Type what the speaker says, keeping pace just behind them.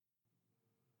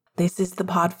This is the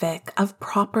podfic of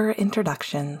Proper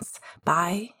Introductions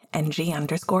by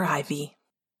NG_Ivy.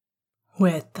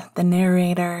 With the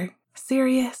narrator,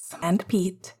 Sirius and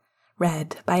Pete,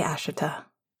 read by Ashita.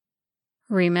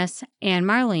 Remus and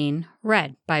Marlene,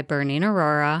 read by Burning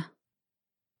Aurora.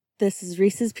 This is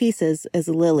Reese's Pieces as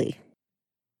Lily.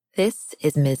 This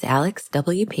is Ms. Alex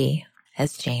W.P.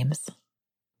 as James.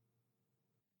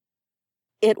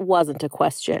 It wasn't a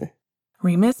question.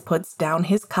 Remus puts down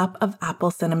his cup of apple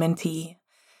cinnamon tea.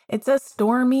 It's a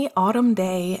stormy autumn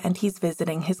day, and he's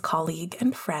visiting his colleague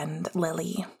and friend,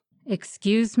 Lily.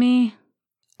 Excuse me?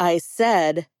 I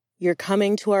said, you're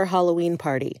coming to our Halloween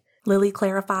party. Lily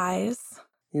clarifies.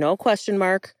 No question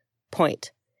mark.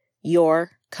 Point. You're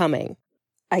coming.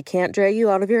 I can't drag you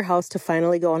out of your house to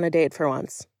finally go on a date for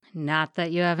once. Not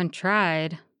that you haven't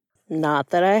tried.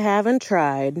 Not that I haven't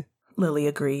tried. Lily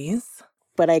agrees.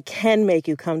 But I can make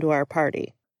you come to our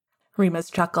party. Remus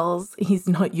chuckles. He's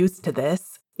not used to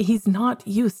this. He's not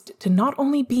used to not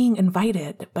only being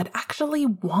invited, but actually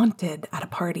wanted at a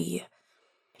party.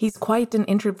 He's quite an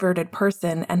introverted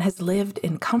person and has lived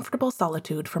in comfortable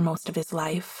solitude for most of his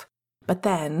life. But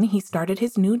then he started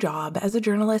his new job as a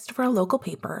journalist for a local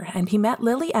paper, and he met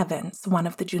Lily Evans, one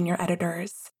of the junior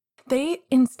editors. They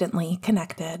instantly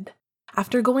connected.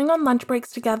 After going on lunch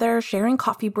breaks together, sharing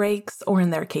coffee breaks, or in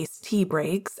their case tea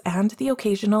breaks, and the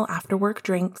occasional after-work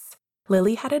drinks,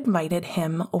 Lily had invited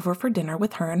him over for dinner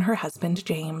with her and her husband,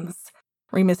 James.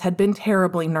 Remus had been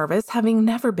terribly nervous, having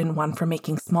never been one for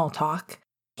making small talk.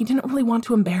 He didn't really want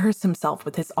to embarrass himself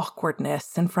with his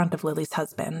awkwardness in front of Lily's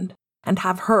husband, and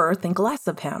have her think less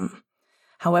of him.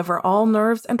 However, all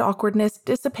nerves and awkwardness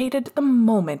dissipated the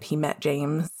moment he met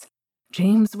James.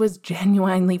 James was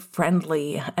genuinely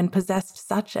friendly and possessed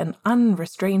such an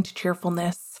unrestrained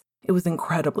cheerfulness. It was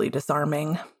incredibly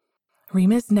disarming.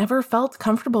 Remus never felt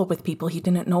comfortable with people he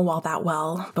didn't know all that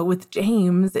well, but with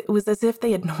James, it was as if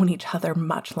they had known each other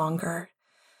much longer.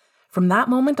 From that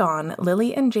moment on,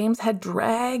 Lily and James had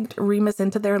dragged Remus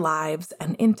into their lives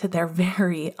and into their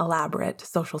very elaborate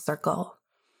social circle.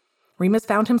 Remus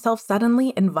found himself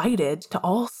suddenly invited to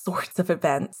all sorts of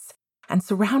events, and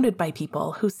surrounded by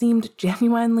people who seemed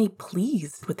genuinely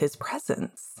pleased with his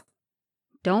presence.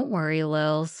 Don't worry,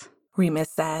 Lils. Remus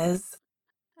says.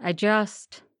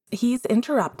 He's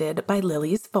interrupted by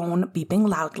Lily's phone beeping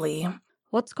loudly.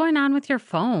 What's going on with your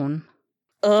phone?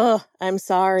 I'm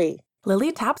sorry.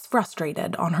 Lily taps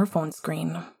frustrated on her phone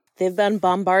screen. They've been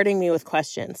bombarding me with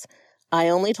questions. I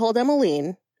only told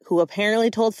Emmeline, who apparently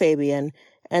told Fabian,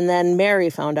 and then Mary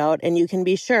found out, and you can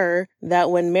be sure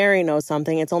that when Mary knows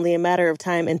something, it's only a matter of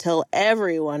time until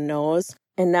everyone knows.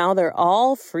 And now they're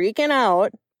all freaking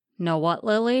out. Know what,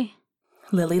 Lily?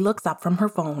 Lily looks up from her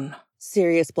phone.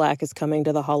 Sirius Black is coming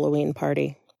to the Halloween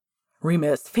party.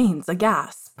 Remus feigns a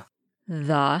gasp.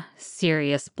 The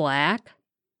Sirius Black?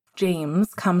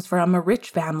 James comes from a rich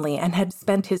family and had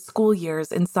spent his school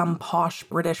years in some posh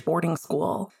British boarding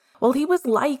school. While he was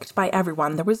liked by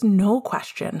everyone, there was no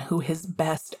question who his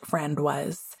best friend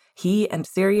was. He and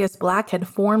Sirius Black had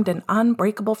formed an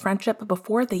unbreakable friendship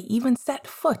before they even set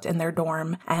foot in their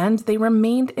dorm, and they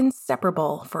remained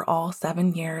inseparable for all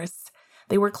 7 years.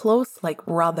 They were close like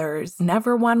brothers,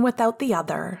 never one without the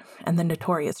other, and the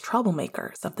notorious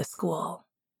troublemakers of the school.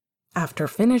 After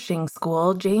finishing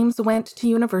school, James went to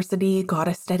university, got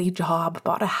a steady job,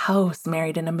 bought a house,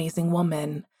 married an amazing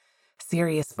woman.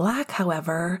 Sirius Black,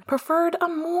 however, preferred a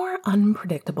more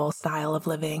unpredictable style of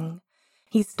living.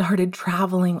 He started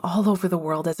traveling all over the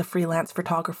world as a freelance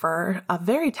photographer, a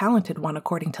very talented one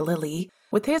according to Lily,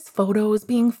 with his photos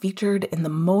being featured in the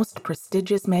most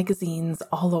prestigious magazines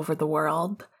all over the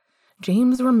world.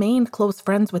 James remained close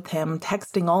friends with him,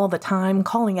 texting all the time,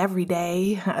 calling every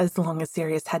day, as long as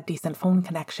Sirius had decent phone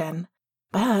connection.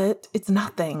 But it's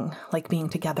nothing like being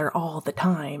together all the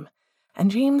time, and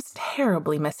James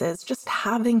terribly misses just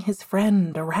having his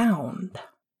friend around.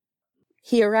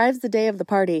 He arrives the day of the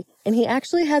party, and he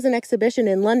actually has an exhibition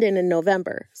in London in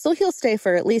November, so he'll stay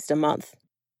for at least a month.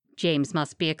 James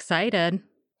must be excited.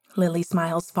 Lily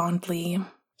smiles fondly.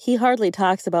 He hardly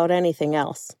talks about anything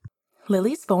else.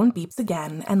 Lily's phone beeps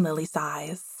again, and Lily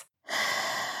sighs.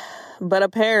 But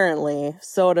apparently,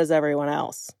 so does everyone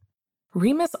else.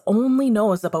 Remus only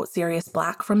knows about Sirius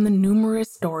Black from the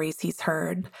numerous stories he's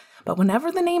heard, but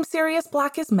whenever the name Sirius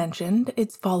Black is mentioned,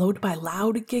 it's followed by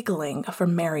loud giggling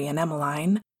from Mary and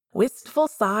Emmeline, wistful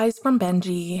sighs from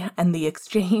Benji, and the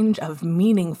exchange of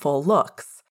meaningful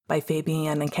looks by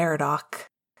Fabian and Caradoc.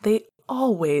 They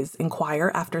always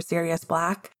inquire after Sirius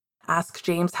Black, ask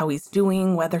James how he's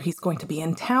doing, whether he's going to be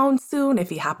in town soon, if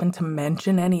he happened to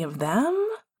mention any of them.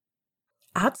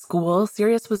 At school,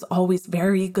 Sirius was always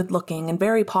very good-looking and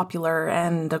very popular,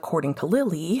 and according to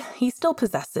Lily, he still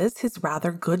possesses his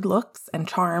rather good looks and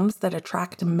charms that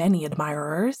attract many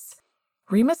admirers.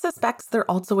 Remus suspects they're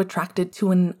also attracted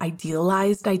to an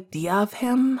idealized idea of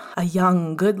him, a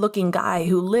young, good-looking guy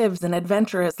who lives an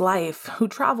adventurous life, who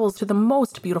travels to the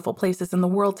most beautiful places in the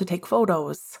world to take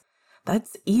photos.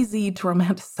 That's easy to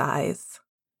romanticize.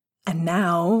 And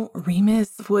now,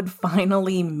 Remus would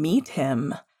finally meet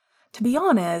him. To be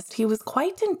honest, he was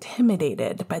quite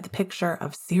intimidated by the picture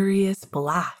of Sirius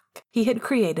Black he had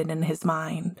created in his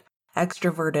mind.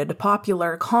 Extroverted,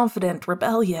 popular, confident,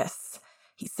 rebellious.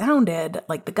 He sounded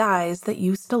like the guys that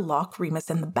used to lock Remus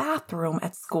in the bathroom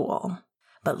at school.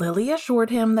 But Lily assured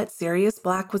him that Sirius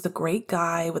Black was a great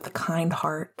guy with a kind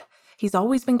heart. He's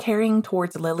always been carrying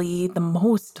towards Lily, the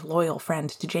most loyal friend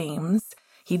to James.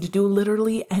 He'd do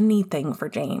literally anything for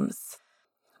James.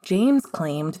 James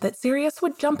claimed that Sirius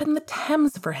would jump in the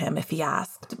Thames for him if he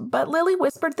asked, but Lily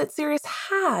whispered that Sirius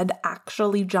had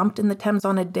actually jumped in the Thames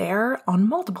on a dare on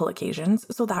multiple occasions,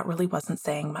 so that really wasn't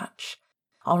saying much.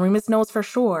 All Remus knows for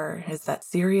sure is that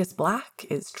Sirius Black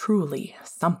is truly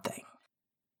something.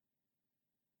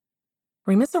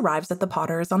 Remus arrives at the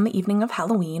Potters on the evening of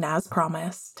Halloween as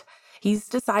promised. He's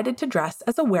decided to dress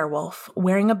as a werewolf,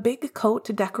 wearing a big coat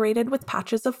decorated with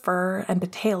patches of fur and a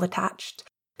tail attached,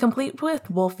 complete with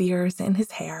wolf ears in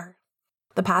his hair.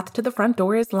 The path to the front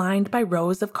door is lined by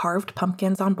rows of carved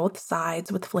pumpkins on both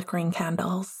sides with flickering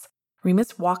candles.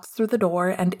 Remus walks through the door,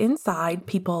 and inside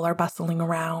people are bustling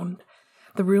around.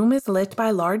 The room is lit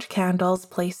by large candles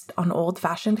placed on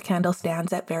old-fashioned candle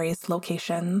stands at various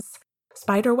locations.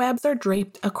 Spider webs are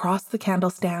draped across the candle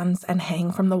stands and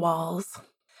hang from the walls.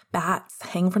 Bats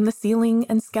hang from the ceiling,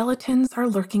 and skeletons are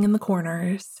lurking in the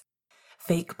corners.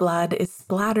 Fake blood is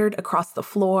splattered across the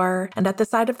floor, and at the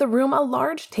side of the room a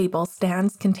large table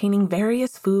stands containing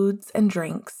various foods and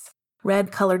drinks.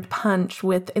 Red-colored punch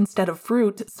with, instead of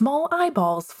fruit, small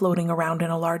eyeballs floating around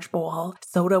in a large bowl,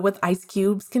 soda with ice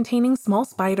cubes containing small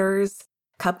spiders,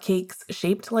 cupcakes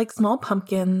shaped like small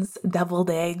pumpkins, deviled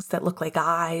eggs that look like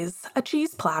eyes, a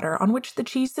cheese platter on which the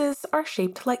cheeses are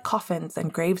shaped like coffins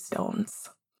and gravestones.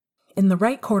 In the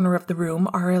right corner of the room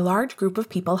are a large group of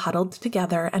people huddled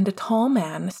together and a tall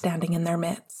man standing in their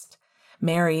midst.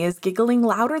 Mary is giggling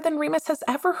louder than Remus has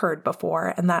ever heard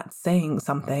before, and that's saying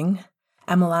something.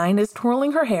 Emmeline is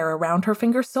twirling her hair around her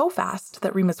finger so fast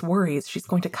that Remus worries she's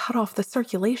going to cut off the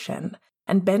circulation,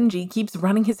 and Benji keeps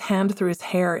running his hand through his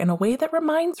hair in a way that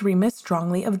reminds Remus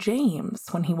strongly of James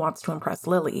when he wants to impress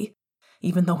Lily,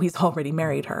 even though he's already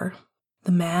married her.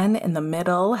 The man in the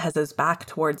middle has his back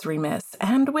towards Remus,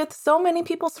 and with so many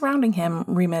people surrounding him,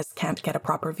 Remus can't get a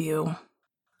proper view.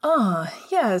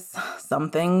 Yes,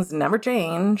 some things never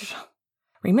change.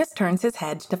 Remus turns his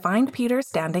head to find Peter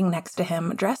standing next to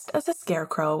him, dressed as a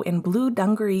scarecrow in blue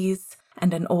dungarees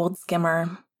and an old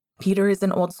skimmer. Peter is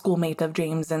an old schoolmate of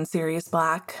James and Sirius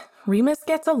Black. Remus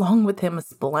gets along with him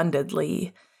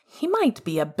splendidly. He might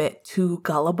be a bit too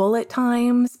gullible at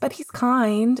times, but he's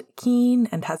kind, keen,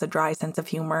 and has a dry sense of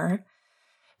humor.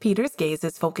 Peter's gaze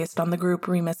is focused on the group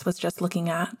Remus was just looking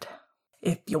at.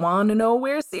 If you want to know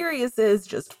where Sirius is,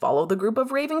 just follow the group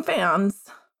of raving fans.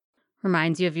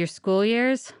 Reminds you of your school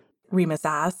years? Remus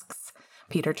asks.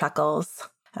 Peter chuckles,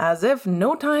 as if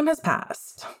no time has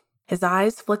passed. His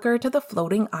eyes flicker to the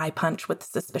floating eye punch with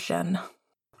suspicion.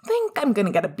 Think I'm gonna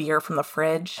get a beer from the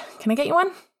fridge. Can I get you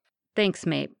one? Thanks,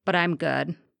 mate, but I'm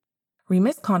good.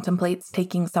 Remus contemplates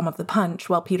taking some of the punch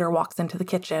while Peter walks into the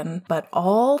kitchen, but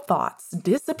all thoughts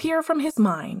disappear from his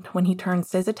mind when he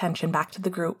turns his attention back to the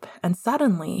group and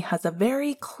suddenly has a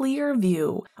very clear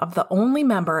view of the only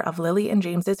member of Lily and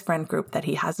James's friend group that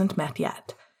he hasn't met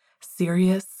yet,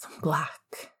 Sirius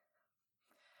Black.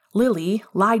 Lily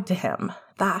lied to him.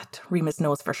 That Remus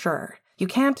knows for sure. You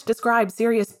can't describe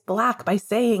Sirius Black by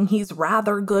saying he's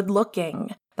rather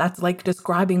good-looking. That's like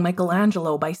describing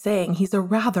Michelangelo by saying he's a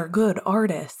rather good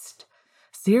artist.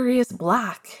 Sirius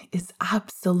Black is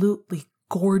absolutely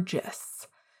gorgeous.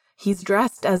 He's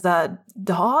dressed as a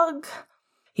dog.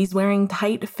 He's wearing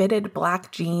tight-fitted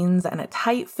black jeans and a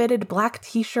tight-fitted black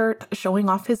t-shirt showing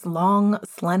off his long,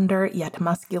 slender, yet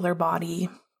muscular body.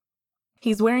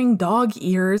 He's wearing dog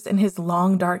ears in his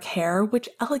long, dark hair, which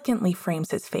elegantly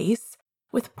frames his face,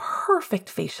 with perfect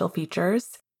facial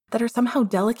features that are somehow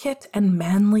delicate and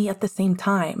manly at the same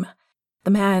time.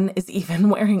 The man is even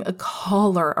wearing a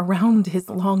collar around his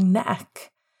long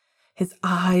neck. His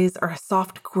eyes are a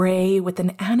soft gray with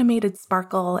an animated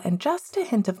sparkle and just a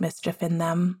hint of mischief in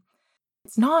them.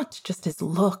 It's not just his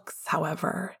looks,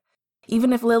 however.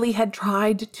 Even if Lily had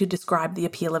tried to describe the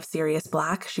appeal of Sirius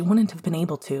Black, she wouldn't have been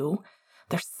able to.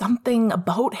 There's something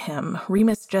about him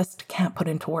Remus just can't put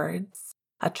into words.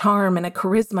 A charm and a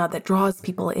charisma that draws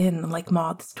people in like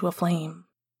moths to a flame.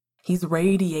 He's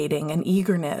radiating an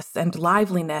eagerness and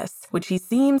liveliness which he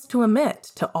seems to emit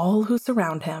to all who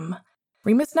surround him.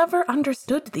 Remus never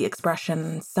understood the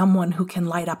expression, someone who can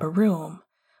light up a room,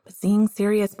 but seeing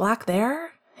Sirius Black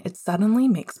there, it suddenly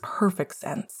makes perfect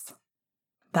sense.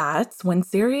 That's when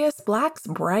Sirius Black's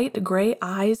bright gray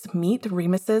eyes meet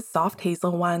Remus's soft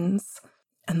hazel ones,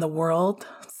 and the world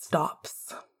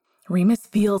stops. Remus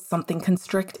feels something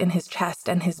constrict in his chest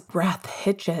and his breath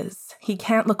hitches. He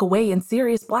can't look away, and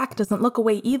Sirius Black doesn't look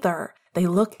away either. They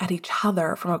look at each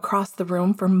other from across the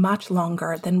room for much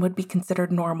longer than would be considered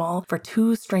normal for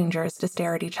two strangers to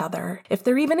stare at each other, if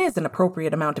there even is an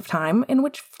appropriate amount of time in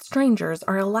which strangers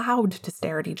are allowed to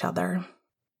stare at each other.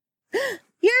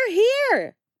 You're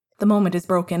here! The moment is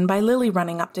broken by Lily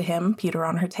running up to him, Peter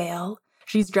on her tail.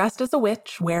 She's dressed as a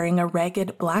witch, wearing a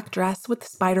ragged black dress with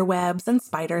spider webs and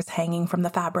spiders hanging from the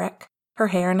fabric, her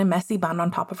hair in a messy bun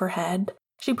on top of her head.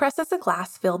 She presses a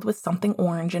glass filled with something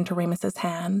orange into Remus's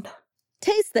hand.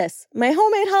 Taste this, my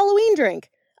homemade Halloween drink.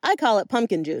 I call it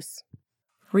pumpkin juice.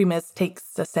 Remus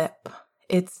takes a sip.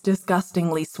 It's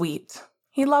disgustingly sweet.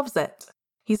 He loves it.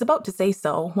 He's about to say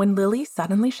so when Lily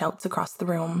suddenly shouts across the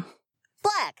room.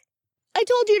 Black! I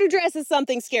told you to dress as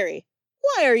something scary.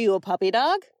 Why are you a puppy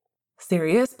dog?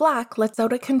 Sirius Black lets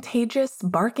out a contagious,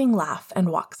 barking laugh and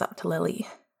walks up to Lily.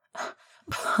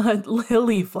 But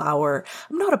Lilyflower,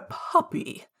 I'm not a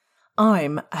puppy.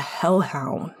 I'm a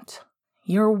hellhound.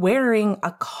 You're wearing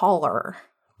a collar,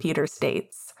 Peter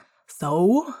states.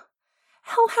 So?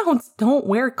 Hellhounds don't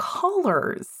wear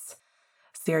collars.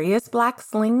 Sirius Black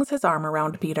slings his arm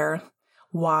around Peter.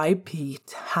 Why,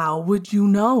 Pete, how would you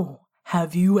know?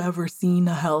 Have you ever seen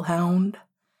a hellhound?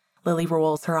 Lily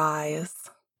rolls her eyes.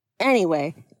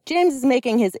 Anyway, James is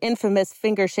making his infamous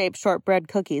finger-shaped shortbread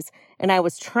cookies, and I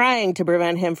was trying to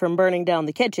prevent him from burning down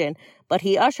the kitchen, but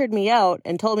he ushered me out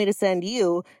and told me to send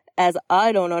you, as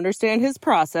I don't understand his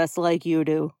process like you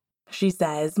do. She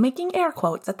says, making air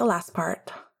quotes at the last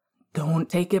part. Don't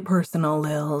take it personal,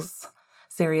 Lils.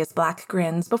 Sirius Black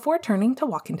grins before turning to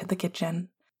walk into the kitchen.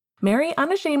 Mary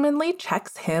unashamedly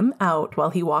checks him out while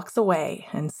he walks away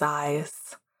and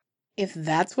sighs. If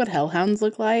that's what hellhounds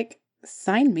look like,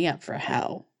 sign me up for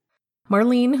hell.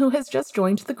 Marlene, who has just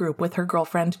joined the group with her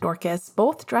girlfriend Dorcas,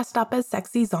 both dressed up as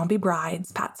sexy zombie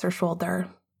brides, pats her shoulder.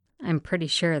 I'm pretty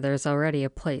sure there's already a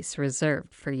place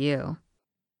reserved for you.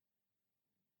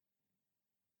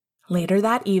 Later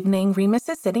that evening, Remus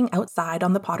is sitting outside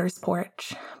on the Potter's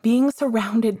porch. Being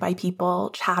surrounded by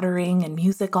people, chattering, and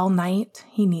music all night,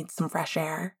 he needs some fresh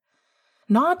air.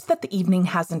 Not that the evening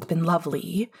hasn't been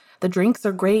lovely. The drinks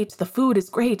are great, the food is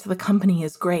great, the company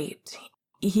is great.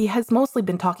 He has mostly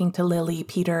been talking to Lily,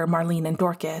 Peter, Marlene, and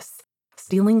Dorcas,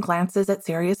 stealing glances at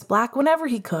Sirius Black whenever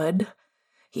he could.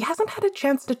 He hasn't had a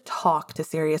chance to talk to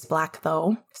Sirius Black,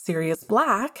 though. Sirius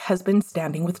Black has been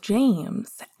standing with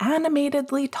James,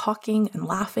 animatedly talking and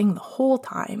laughing the whole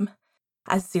time.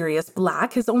 As Sirius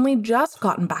Black has only just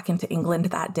gotten back into England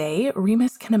that day,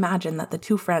 Remus can imagine that the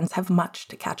two friends have much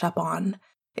to catch up on.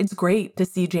 It's great to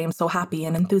see James so happy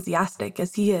and enthusiastic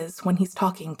as he is when he's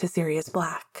talking to Sirius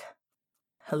Black.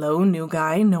 Hello, new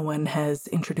guy no one has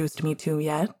introduced me to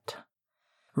yet.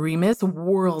 Remus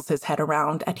whirls his head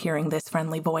around at hearing this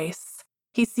friendly voice.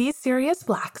 He sees Sirius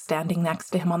Black standing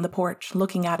next to him on the porch,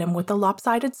 looking at him with a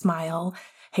lopsided smile,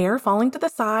 hair falling to the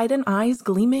side and eyes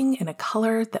gleaming in a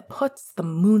color that puts the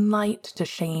moonlight to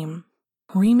shame.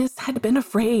 Remus had been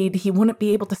afraid he wouldn't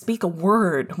be able to speak a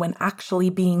word when actually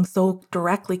being so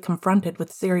directly confronted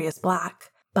with Sirius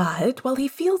Black. But while he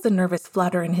feels a nervous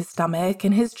flutter in his stomach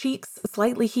and his cheeks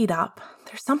slightly heat up,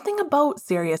 there's something about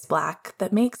Sirius Black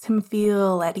that makes him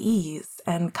feel at ease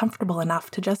and comfortable enough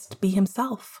to just be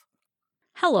himself.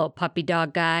 Hello, puppy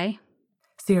dog guy.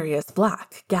 Sirius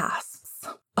Black gasps.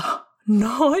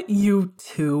 Not you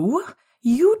too?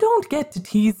 You don't get to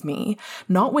tease me,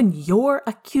 not when you're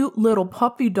a cute little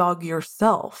puppy dog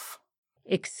yourself.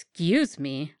 Excuse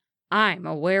me, I'm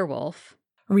a werewolf.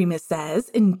 Remus says,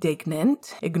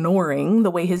 indignant, ignoring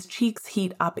the way his cheeks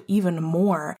heat up even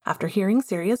more after hearing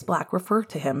Sirius Black refer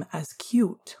to him as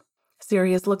cute.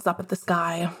 Sirius looks up at the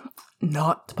sky.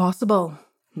 Not possible.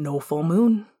 No full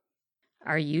moon.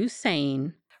 Are you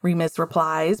saying, Remus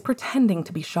replies, pretending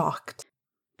to be shocked,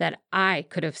 that I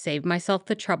could have saved myself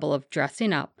the trouble of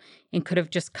dressing up and could have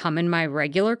just come in my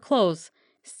regular clothes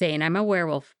saying I'm a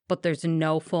werewolf, but there's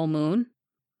no full moon?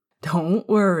 Don't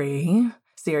worry.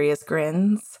 Sirius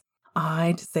grins.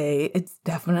 I'd say it's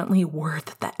definitely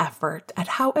worth the effort at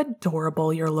how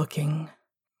adorable you're looking.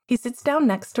 He sits down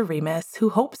next to Remus, who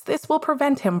hopes this will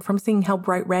prevent him from seeing how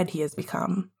bright red he has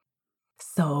become.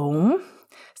 So,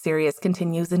 Sirius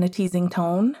continues in a teasing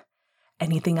tone,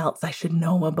 anything else I should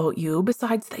know about you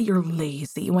besides that you're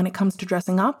lazy when it comes to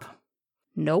dressing up?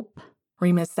 Nope.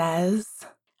 Remus says.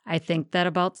 I think that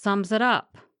about sums it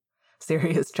up.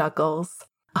 Sirius chuckles.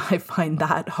 I find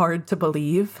that hard to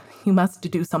believe. You must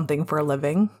do something for a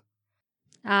living.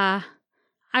 I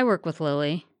work with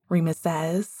Lily. Remus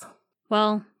says.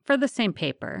 Well, for the same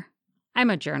paper. I'm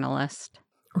a journalist.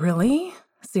 Really?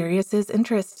 Sirius's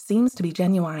interest seems to be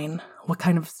genuine. What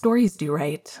kind of stories do you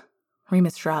write?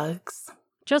 Remus shrugs.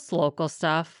 Just local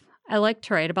stuff. I like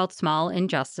to write about small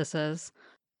injustices.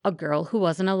 A girl who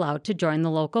wasn't allowed to join the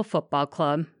local football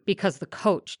club because the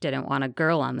coach didn't want a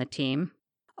girl on the team.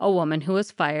 A woman who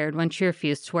was fired when she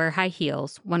refused to wear high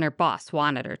heels when her boss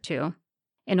wanted her to.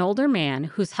 An older man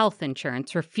whose health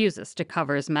insurance refuses to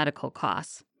cover his medical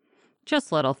costs.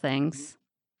 Just little things.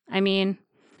 I mean,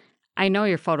 I know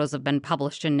your photos have been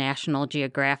published in National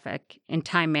Geographic, in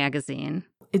Time magazine.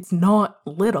 It's not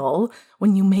little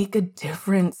when you make a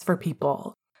difference for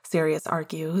people, Sirius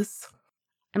argues.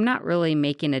 I'm not really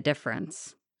making a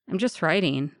difference. I'm just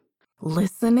writing.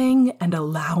 Listening and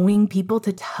allowing people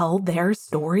to tell their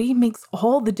story makes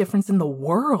all the difference in the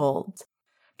world.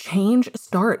 Change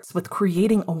starts with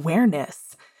creating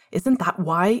awareness. Isn't that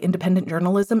why independent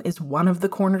journalism is one of the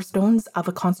cornerstones of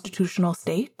a constitutional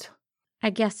state? I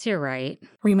guess you're right.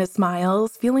 Remus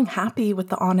smiles, feeling happy with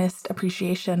the honest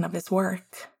appreciation of his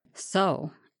work.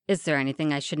 So, is there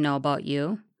anything I should know about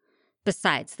you?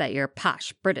 Besides that you're a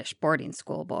posh British boarding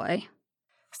school boy.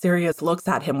 Sirius looks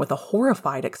at him with a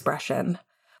horrified expression.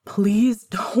 Please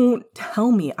don't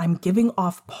tell me I'm giving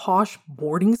off posh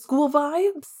boarding school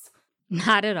vibes?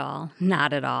 Not at all,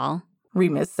 not at all.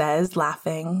 Remus says,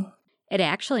 laughing. It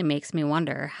actually makes me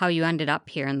wonder how you ended up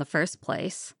here in the first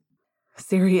place.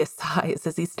 Sirius sighs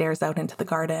as he stares out into the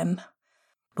garden.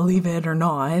 Believe it or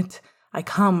not, I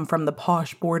come from the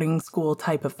posh boarding school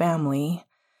type of family.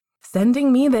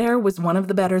 Sending me there was one of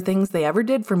the better things they ever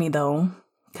did for me, though,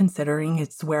 considering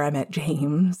it's where I met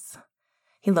James.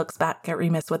 He looks back at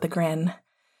Remus with a grin.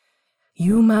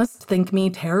 You must think me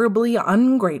terribly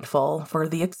ungrateful for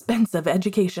the expensive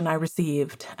education I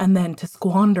received, and then to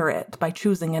squander it by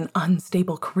choosing an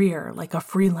unstable career like a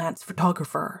freelance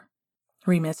photographer.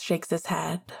 Remus shakes his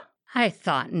head. I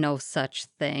thought no such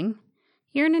thing.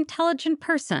 You're an intelligent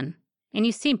person, and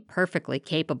you seem perfectly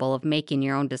capable of making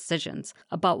your own decisions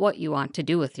about what you want to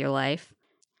do with your life.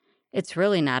 It's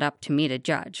really not up to me to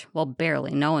judge while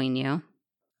barely knowing you.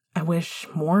 I wish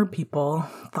more people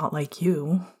thought like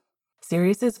you.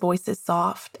 Sirius's voice is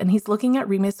soft, and he's looking at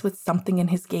Remus with something in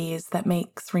his gaze that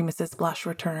makes Remus's blush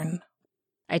return.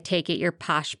 I take it your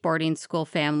posh boarding school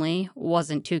family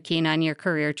wasn't too keen on your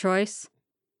career choice?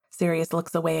 Sirius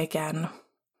looks away again.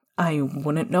 I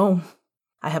wouldn't know.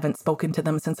 I haven't spoken to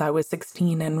them since I was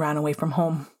 16 and ran away from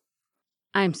home.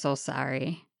 I'm so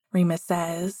sorry. Remus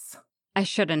says. I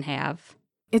shouldn't have.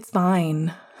 It's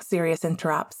fine, Sirius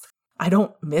interrupts. I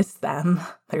don't miss them.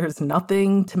 There's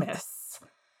nothing to miss.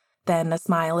 Then a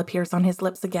smile appears on his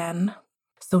lips again.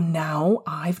 So now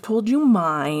I've told you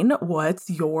mine. What's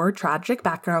your tragic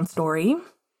background story?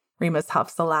 Remus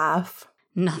huffs a laugh.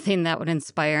 Nothing that would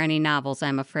inspire any novels,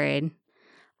 I'm afraid.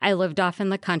 I lived off in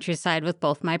the countryside with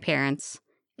both my parents,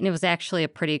 and it was actually a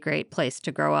pretty great place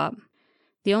to grow up.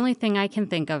 The only thing I can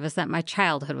think of is that my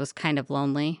childhood was kind of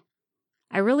lonely.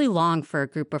 I really longed for a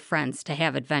group of friends to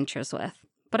have adventures with,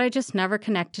 but I just never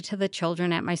connected to the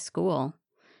children at my school.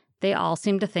 They all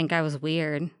seemed to think I was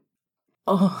weird.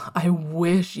 Oh, I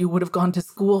wish you would have gone to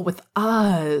school with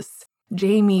us.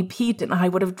 Jamie, Pete, and I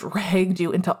would have dragged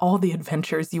you into all the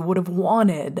adventures you would have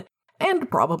wanted.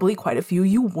 And probably quite a few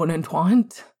you wouldn't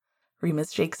want.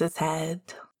 Remus shakes his head.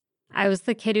 I was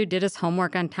the kid who did his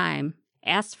homework on time,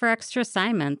 asked for extra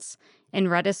assignments, and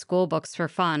read his school books for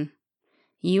fun.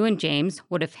 You and James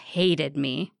would have hated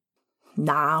me.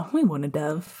 Nah, we wouldn't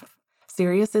have.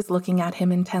 Sirius is looking at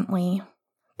him intently.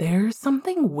 There's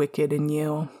something wicked in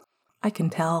you. I can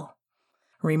tell.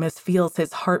 Remus feels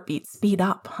his heartbeat speed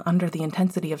up under the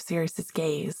intensity of Sirius's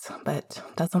gaze, but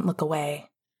doesn't look away.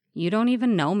 You don't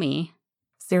even know me.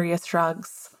 Sirius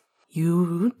shrugs.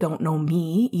 You don't know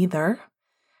me either.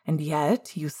 And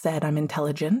yet you said I'm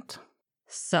intelligent.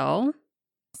 So?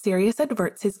 Sirius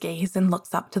averts his gaze and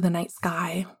looks up to the night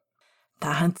sky.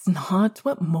 That's not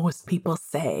what most people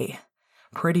say.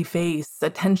 Pretty face,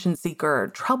 attention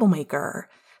seeker, troublemaker,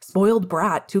 spoiled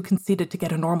brat too conceited to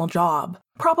get a normal job.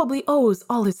 Probably owes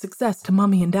all his success to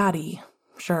Mummy and Daddy.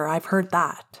 Sure, I've heard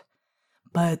that.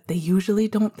 But they usually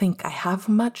don't think I have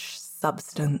much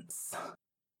substance.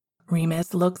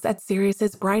 Remus looks at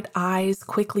Sirius's bright eyes,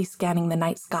 quickly scanning the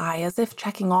night sky as if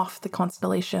checking off the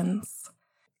constellations.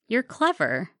 You're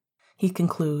clever, he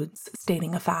concludes,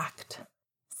 stating a fact.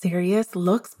 Sirius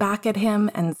looks back at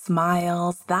him and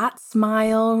smiles. That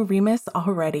smile Remus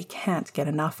already can't get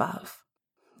enough of.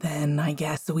 Then I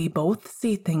guess we both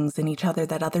see things in each other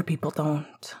that other people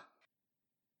don't.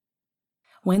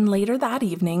 When later that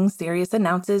evening, Sirius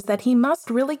announces that he must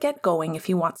really get going if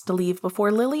he wants to leave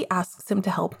before Lily asks him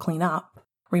to help clean up.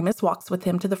 Remus walks with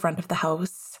him to the front of the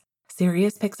house.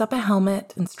 Sirius picks up a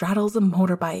helmet and straddles a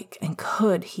motorbike, and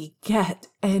could he get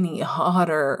any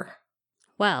hotter?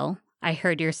 Well, I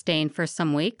heard you're staying for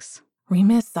some weeks.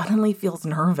 Remus suddenly feels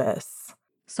nervous.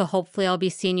 So hopefully I'll be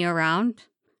seeing you around.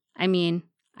 I mean,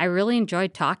 I really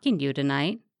enjoyed talking to you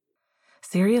tonight.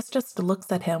 Sirius just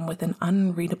looks at him with an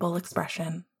unreadable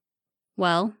expression.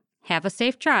 Well, have a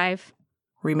safe drive.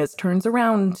 Remus turns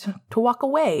around to walk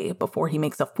away before he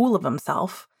makes a fool of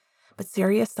himself, but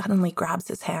Sirius suddenly grabs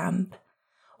his hand.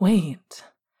 Wait.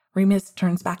 Remus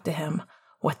turns back to him.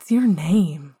 What's your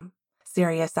name?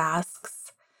 Sirius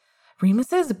asks.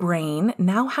 Remus's brain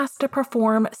now has to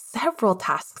perform several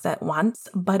tasks at once,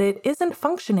 but it isn't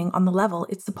functioning on the level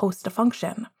it's supposed to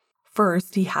function.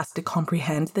 First, he has to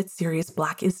comprehend that Sirius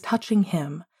Black is touching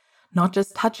him. Not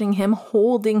just touching him,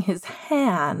 holding his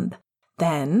hand.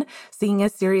 Then, seeing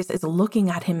as Sirius is looking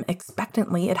at him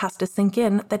expectantly, it has to sink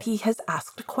in that he has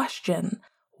asked a question.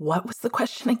 What was the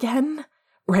question again?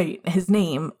 Right, his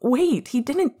name. Wait, he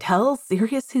didn't tell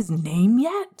Sirius his name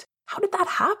yet? How did that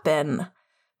happen?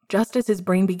 Just as his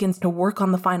brain begins to work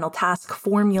on the final task,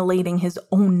 formulating his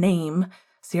own name,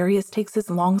 Sirius takes his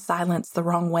long silence the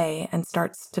wrong way and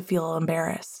starts to feel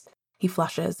embarrassed. He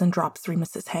flushes and drops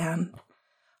Remus's hand.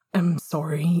 I'm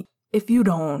sorry, if you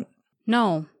don't...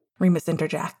 No. Remus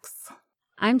interjects.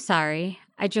 I'm sorry.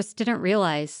 I just didn't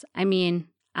realize.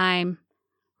 I'm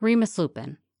Remus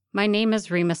Lupin. My name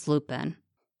is Remus Lupin.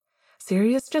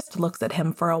 Sirius just looks at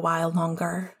him for a while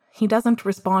longer. He doesn't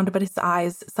respond, but his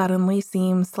eyes suddenly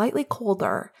seem slightly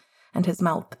colder, and his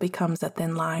mouth becomes a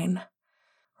thin line.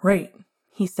 Right,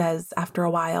 he says after a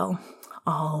while.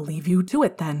 I'll leave you to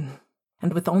it then.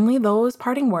 And with only those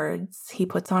parting words, he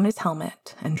puts on his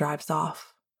helmet and drives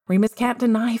off. Remus can't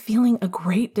deny feeling a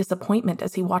great disappointment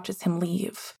as he watches him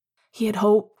leave. He had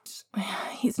hoped...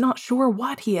 He's not sure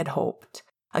what he had hoped.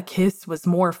 A kiss was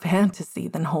more fantasy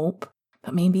than hope,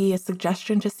 but maybe a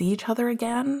suggestion to see each other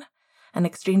again? An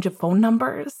exchange of phone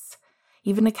numbers?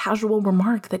 Even a casual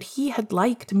remark that he had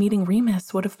liked meeting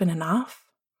Remus would have been enough.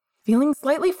 Feeling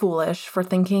slightly foolish for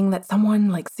thinking that someone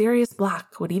like Sirius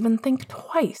Black would even think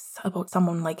twice about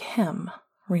someone like him,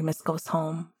 Remus goes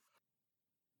home.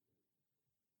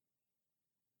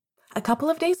 A couple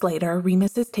of days later,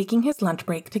 Remus is taking his lunch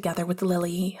break together with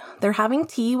Lily. They're having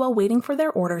tea while waiting for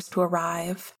their orders to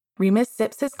arrive. Remus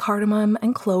sips his cardamom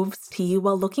and cloves tea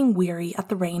while looking weary at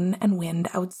the rain and wind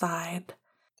outside.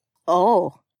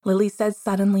 Oh, Lily says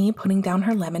suddenly, putting down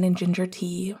her lemon and ginger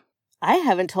tea. I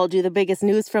haven't told you the biggest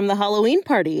news from the Halloween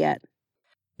party yet.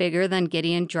 Bigger than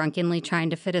Gideon drunkenly trying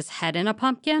to fit his head in a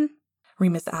pumpkin?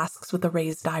 Remus asks with a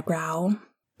raised eyebrow.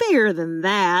 Bigger than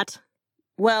that.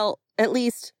 Well, at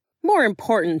least more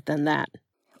important than that.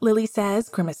 Lily says,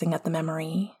 grimacing at the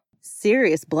memory.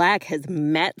 Sirius Black has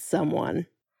met someone.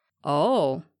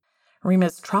 Oh.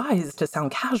 Remus tries to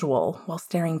sound casual while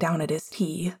staring down at his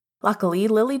tea. Luckily,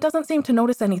 Lily doesn't seem to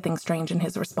notice anything strange in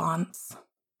his response.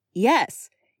 Yes,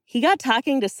 he got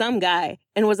talking to some guy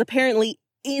and was apparently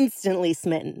instantly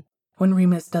smitten. When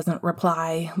Remus doesn't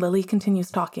reply, Lily continues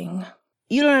talking.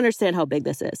 You don't understand how big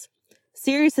this is.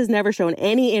 Sirius has never shown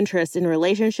any interest in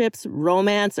relationships,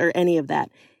 romance, or any of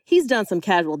that. He's done some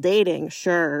casual dating,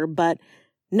 sure, but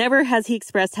never has he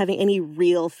expressed having any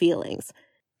real feelings.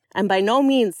 I'm by no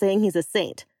means saying he's a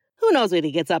saint. Who knows what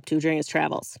he gets up to during his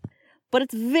travels? But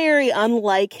it's very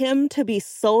unlike him to be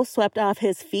so swept off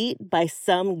his feet by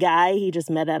some guy he just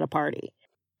met at a party.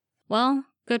 Well,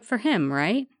 good for him,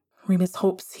 right? Remus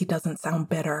hopes he doesn't sound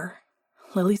bitter.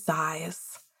 Lily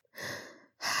sighs.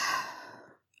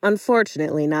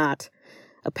 Unfortunately not.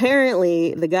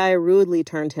 Apparently, the guy rudely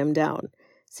turned him down.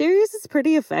 Sirius is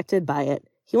pretty affected by it.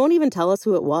 He won't even tell us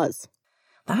who it was.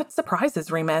 That surprises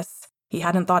Remus. He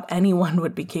hadn't thought anyone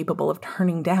would be capable of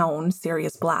turning down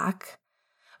Sirius Black.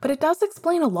 But it does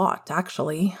explain a lot,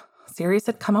 actually. Sirius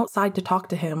had come outside to talk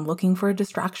to him, looking for a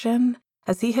distraction,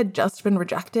 as he had just been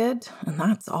rejected, and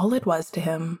that's all it was to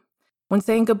him. When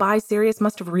saying goodbye, Sirius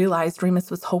must have realized Remus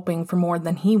was hoping for more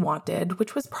than he wanted,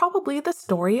 which was probably the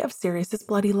story of Sirius's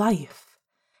bloody life.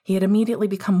 He had immediately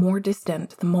become more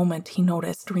distant the moment he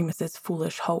noticed Remus's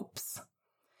foolish hopes.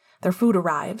 Their food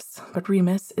arrives, but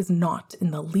Remus is not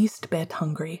in the least bit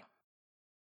hungry.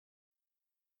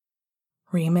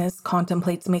 Remus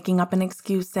contemplates making up an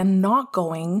excuse and not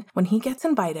going when he gets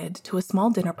invited to a small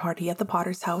dinner party at the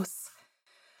Potter's house.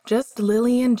 Just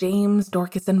Lily and James,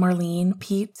 Dorcas and Marlene,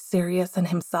 Pete, Sirius, and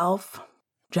himself.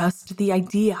 Just the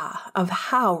idea of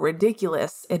how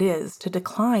ridiculous it is to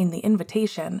decline the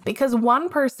invitation because one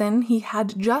person he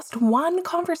had just one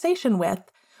conversation with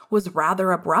was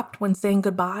rather abrupt when saying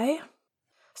goodbye.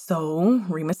 So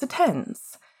Remus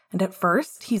attends. And at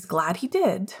first, he's glad he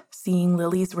did, seeing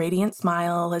Lily's radiant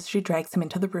smile as she drags him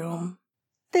into the room.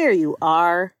 There you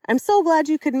are. I'm so glad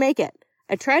you could make it.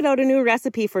 I tried out a new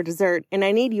recipe for dessert, and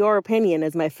I need your opinion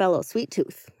as my fellow sweet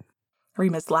tooth.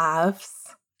 Remus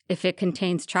laughs. If it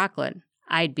contains chocolate,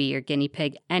 I'd be your guinea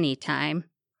pig anytime.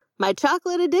 My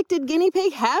chocolate-addicted guinea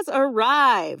pig has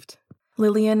arrived.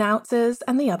 Lily announces,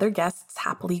 and the other guests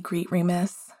happily greet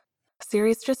Remus.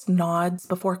 Sirius just nods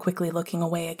before quickly looking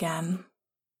away again.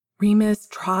 Remus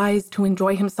tries to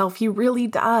enjoy himself, he really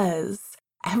does.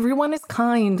 Everyone is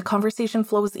kind, conversation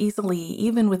flows easily,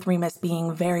 even with Remus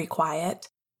being very quiet.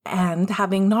 And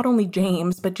having not only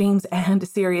James, but James and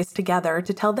Sirius together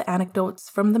to tell the anecdotes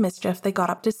from the mischief they got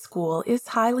up to school is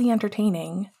highly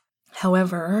entertaining.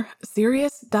 However,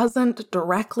 Sirius doesn't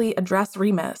directly address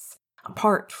Remus,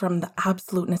 apart from the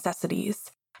absolute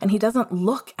necessities, and he doesn't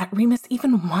look at Remus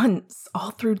even once all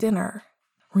through dinner.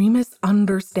 Remus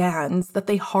understands that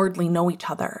they hardly know each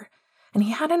other, and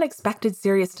he hadn't expected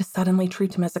Sirius to suddenly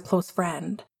treat him as a close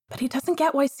friend. But he doesn't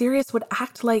get why Sirius would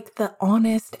act like the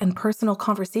honest and personal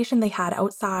conversation they had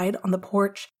outside on the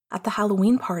porch at the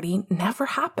Halloween party never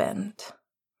happened.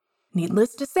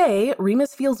 Needless to say,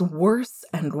 Remus feels worse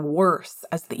and worse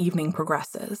as the evening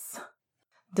progresses.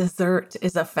 Dessert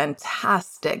is a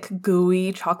fantastic,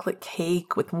 gooey chocolate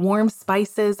cake with warm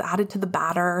spices added to the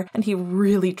batter, and he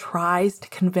really tries to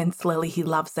convince Lily he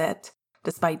loves it,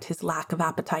 despite his lack of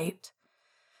appetite.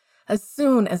 As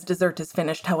soon as dessert is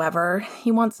finished, however,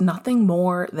 he wants nothing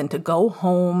more than to go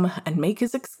home and make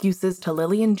his excuses to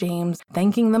Lily and James,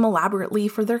 thanking them elaborately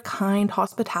for their kind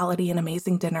hospitality and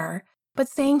amazing dinner, but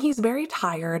saying he's very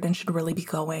tired and should really be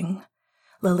going.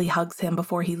 Lily hugs him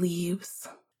before he leaves.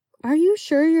 Are you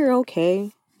sure you're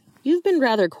okay? You've been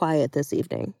rather quiet this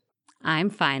evening. I'm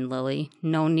fine, Lily.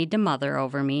 No need to mother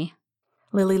over me.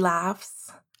 Lily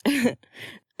laughs.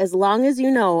 As long as you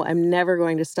know, I'm never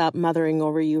going to stop mothering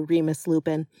over you, Remus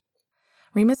Lupin.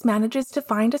 Remus manages to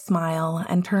find a smile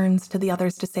and turns to the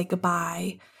others to say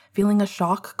goodbye, feeling a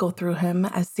shock go through him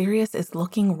as Sirius is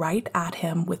looking right at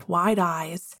him with wide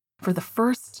eyes for the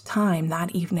first time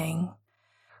that evening.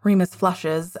 Remus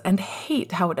flushes and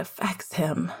hates how it affects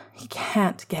him. He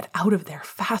can't get out of there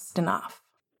fast enough.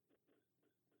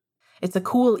 It's a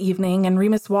cool evening, and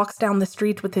Remus walks down the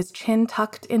street with his chin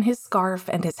tucked in his scarf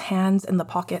and his hands in the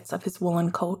pockets of his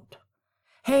woolen coat.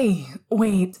 Hey,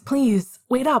 wait, please,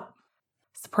 wait up.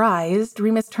 Surprised,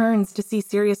 Remus turns to see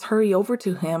Sirius hurry over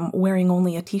to him, wearing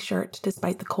only a t-shirt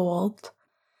despite the cold.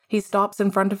 He stops in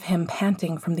front of him,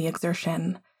 panting from the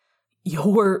exertion.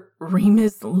 You're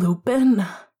Remus Lupin?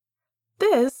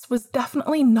 This was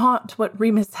definitely not what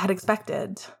Remus had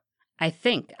expected. I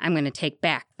think I'm going to take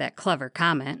back that clever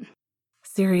comment.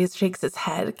 Sirius shakes his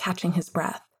head, catching his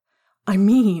breath. I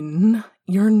mean,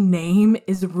 your name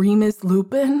is Remus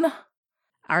Lupin?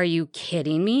 Are you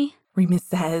kidding me? Remus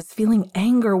says, feeling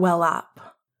anger well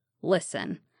up.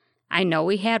 Listen, I know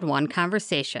we had one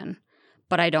conversation,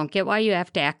 but I don't get why you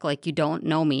have to act like you don't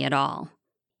know me at all.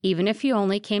 Even if you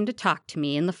only came to talk to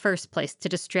me in the first place to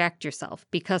distract yourself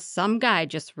because some guy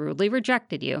just rudely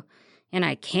rejected you, and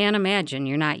I can't imagine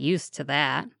you're not used to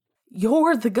that.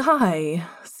 You're the guy,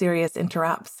 Sirius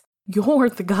interrupts. You're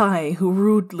the guy who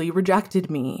rudely rejected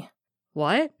me.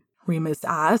 What? Remus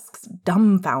asks,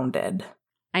 dumbfounded.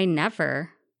 I never.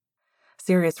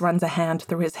 Sirius runs a hand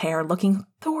through his hair, looking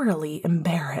thoroughly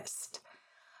embarrassed.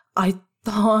 I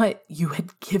thought you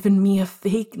had given me a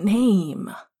fake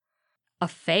name. A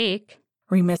fake?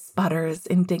 Remus sputters,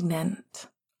 indignant.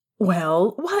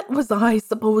 Well, what was I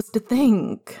supposed to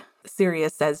think?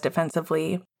 Sirius says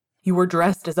defensively. You were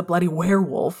dressed as a bloody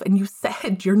werewolf, and you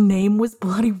said your name was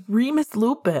bloody Remus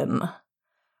Lupin.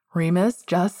 Remus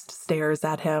just stares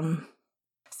at him.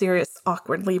 Sirius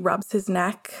awkwardly rubs his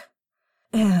neck.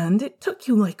 And it took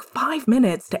you like 5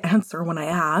 minutes to answer when I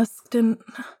asked, and...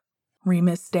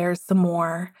 Remus stares some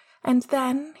more, and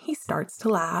then he starts to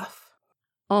laugh.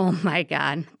 Oh my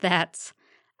God,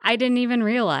 I didn't even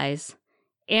realize.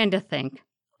 And to think,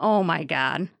 oh my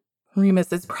God.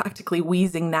 Remus is practically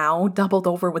wheezing now, doubled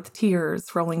over with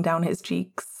tears rolling down his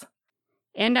cheeks.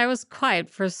 And I was quiet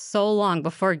for so long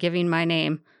before giving my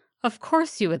name. Of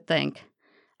course you would think.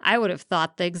 I would have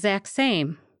thought the exact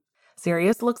same.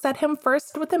 Sirius looks at him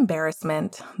first with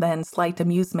embarrassment, then slight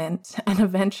amusement, and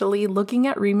eventually, looking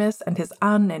at Remus and his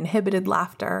uninhibited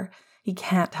laughter, he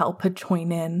can't help but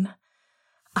join in.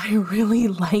 I really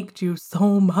liked you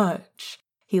so much,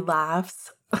 he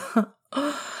laughs.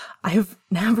 I've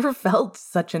never felt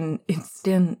such an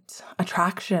instant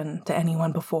attraction to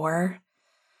anyone before.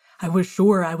 I was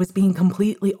sure I was being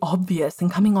completely obvious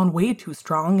and coming on way too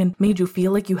strong and made you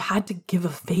feel like you had to give a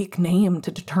fake name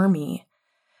to deter me.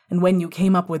 And when you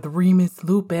came up with Remus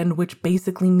Lupin, which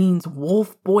basically means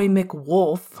Wolf Boy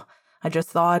McWolf, I just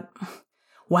thought,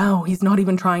 wow, he's not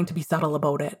even trying to be subtle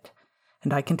about it.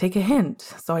 And I can take a hint,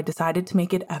 so I decided to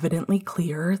make it evidently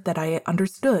clear that I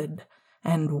understood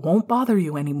and won't bother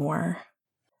you anymore.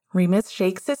 Remus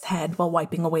shakes his head while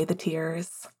wiping away the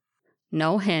tears.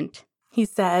 No hint. He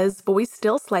says, voice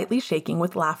still slightly shaking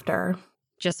with laughter.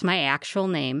 Just my actual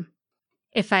name.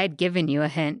 If I had given you a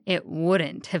hint, it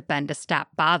wouldn't have been to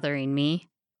stop bothering me.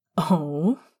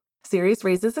 Oh? Sirius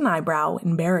raises an eyebrow,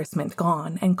 embarrassment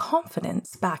gone, and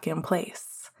confidence back in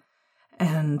place.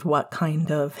 And what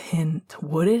kind of hint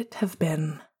would it have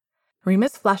been?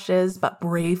 Remus flushes, but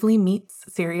bravely meets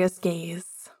Sirius'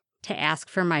 gaze. To ask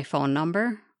for my phone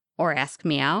number? Or ask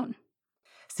me out?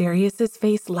 Sirius's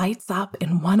face lights up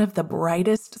in one of the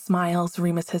brightest smiles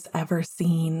Remus has ever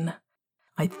seen.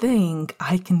 I think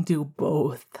I can do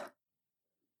both.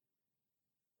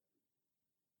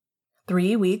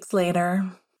 3 weeks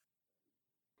later.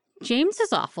 James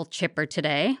is awful chipper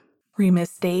today,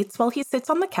 Remus states while he sits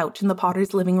on the couch in the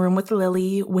Potter's living room with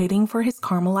Lily, waiting for his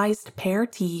caramelized pear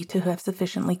tea to have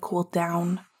sufficiently cooled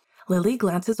down. Lily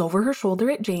glances over her shoulder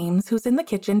at James, who's in the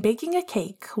kitchen baking a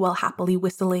cake while happily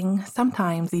whistling,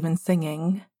 sometimes even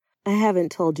singing. I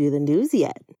haven't told you the news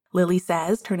yet, Lily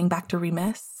says, turning back to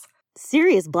Remus.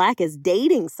 Sirius Black is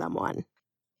dating someone.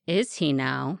 Is he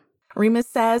now? Remus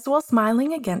says while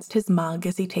smiling against his mug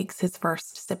as he takes his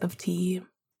first sip of tea.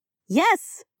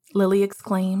 Yes! Lily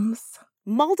exclaims.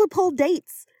 Multiple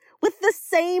dates with the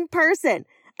same person.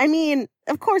 I mean,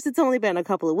 of course it's only been a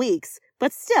couple of weeks,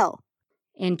 but still.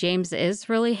 And James is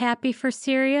really happy for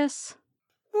Sirius?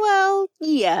 Well,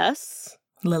 yes,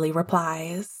 Lily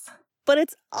replies. But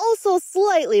it's also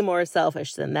slightly more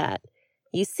selfish than that.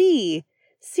 You see,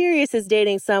 Sirius is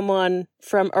dating someone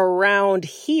from around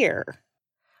here.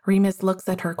 Remus looks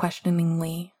at her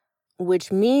questioningly.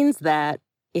 Which means that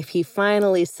if he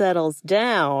finally settles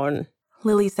down,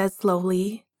 Lily says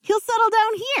slowly, he'll settle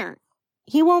down here.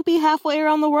 He won't be halfway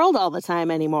around the world all the time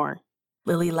anymore.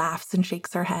 Lily laughs and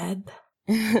shakes her head.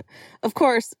 Of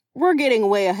course, we're getting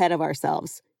way ahead of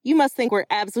ourselves. You must think we're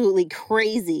absolutely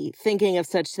crazy thinking of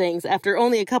such things after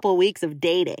only a couple weeks of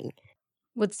dating.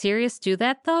 Would Sirius do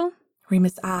that, though?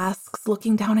 Remus asks,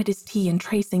 looking down at his tea and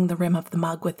tracing the rim of the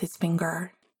mug with his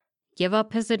finger. Give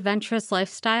up his adventurous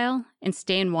lifestyle and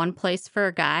stay in one place for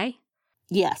a guy?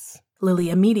 Yes, Lily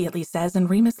immediately says, and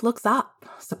Remus looks up,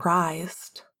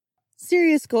 surprised.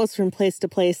 Sirius goes from place to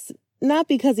place not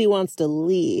because he wants to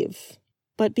leave,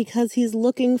 but because he's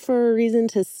looking for a reason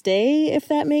to stay, if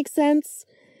that makes sense.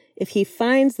 If he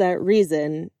finds that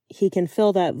reason, he can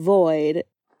fill that void.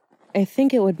 I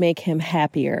think it would make him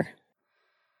happier.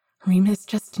 Remus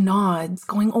just nods,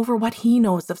 going over what he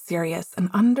knows of Sirius and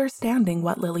understanding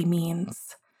what Lily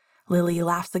means. Lily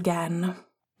laughs again.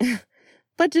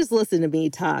 But just listen to me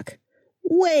talk.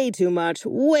 Way too much,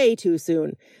 way too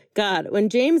soon. God, when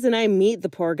James and I meet the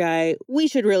poor guy, we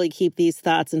should really keep these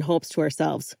thoughts and hopes to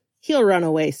ourselves. He'll run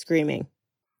away screaming.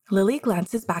 Lily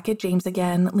glances back at James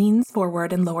again, leans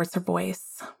forward, and lowers her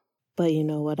voice. But you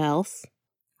know what else?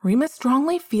 Remus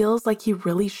strongly feels like he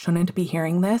really shouldn't be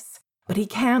hearing this, but he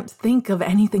can't think of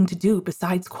anything to do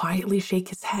besides quietly shake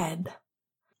his head.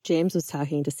 James was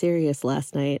talking to Sirius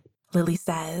last night. Lily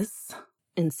says.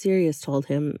 And Sirius told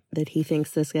him that he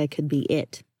thinks this guy could be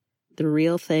it. The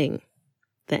real thing.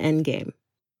 The endgame.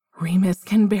 Remus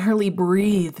can barely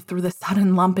breathe through the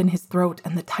sudden lump in his throat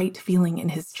and the tight feeling in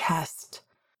his chest.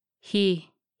 He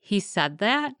said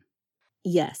that?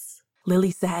 Yes,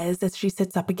 Lily says as she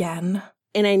sits up again.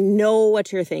 And I know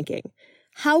what you're thinking.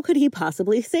 How could he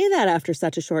possibly say that after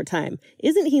such a short time?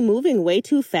 Isn't he moving way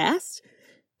too fast?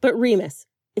 But Remus,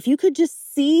 if you could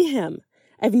just see him.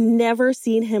 I've never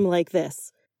seen him like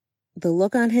this. The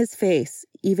look on his face,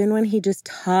 even when he just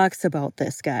talks about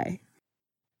this guy.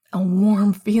 A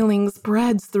warm feeling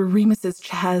spreads through Remus's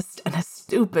chest, and a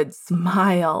stupid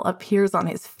smile appears on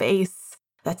his face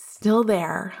that's still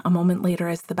there a moment later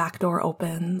as the back door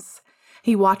opens.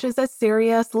 He watches as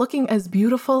Sirius, looking as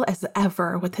beautiful as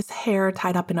ever, with his hair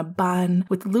tied up in a bun,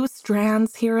 with loose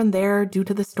strands here and there due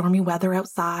to the stormy weather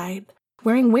outside,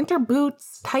 wearing winter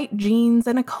boots, tight jeans,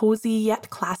 and a cozy yet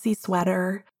classy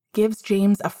sweater, gives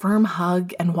James a firm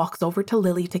hug and walks over to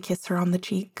Lily to kiss her on the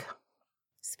cheek.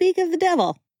 Speak of the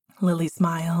devil. Lily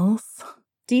smiles.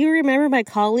 Do you remember my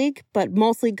colleague, but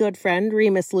mostly good friend,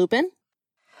 Remus Lupin?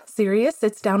 Sirius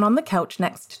sits down on the couch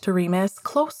next to Remus,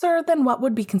 closer than what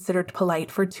would be considered polite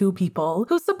for two people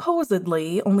who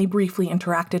supposedly only briefly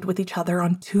interacted with each other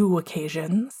on 2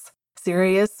 occasions.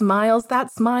 Sirius smiles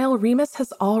that smile Remus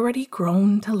has already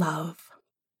grown to love.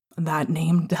 That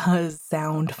name does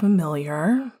sound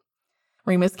familiar.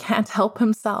 Remus can't help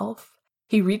himself.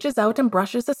 He reaches out and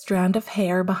brushes a strand of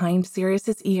hair behind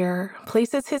Sirius's ear,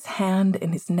 places his hand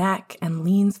in his neck, and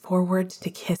leans forward to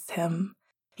kiss him.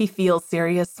 He feels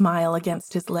Sirius smile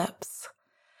against his lips.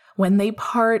 When they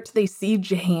part, they see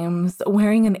James,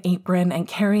 wearing an apron and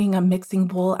carrying a mixing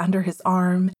bowl under his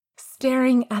arm,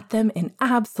 staring at them in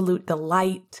absolute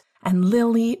delight, and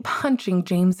Lily punching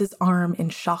James's arm in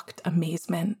shocked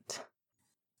amazement.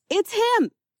 It's him!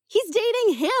 He's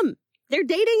dating him! They're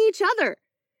dating each other!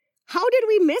 How did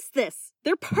we miss this?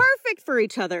 They're perfect for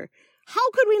each other.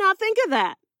 How could we not think of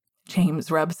that? James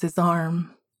rubs his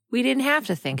arm. We didn't have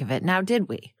to think of it, now did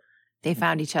we? They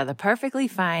found each other perfectly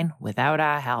fine without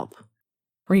our help.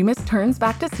 Remus turns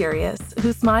back to Sirius,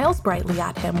 who smiles brightly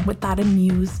at him with that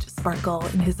amused sparkle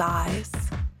in his eyes.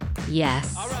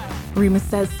 Yes. Remus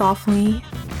says softly,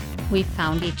 We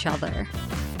found each other.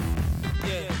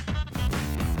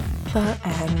 The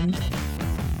end.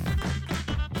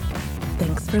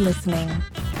 Thanks for listening.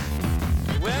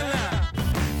 Well,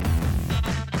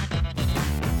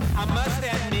 I must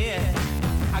admit,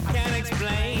 I can't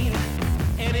explain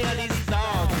any of these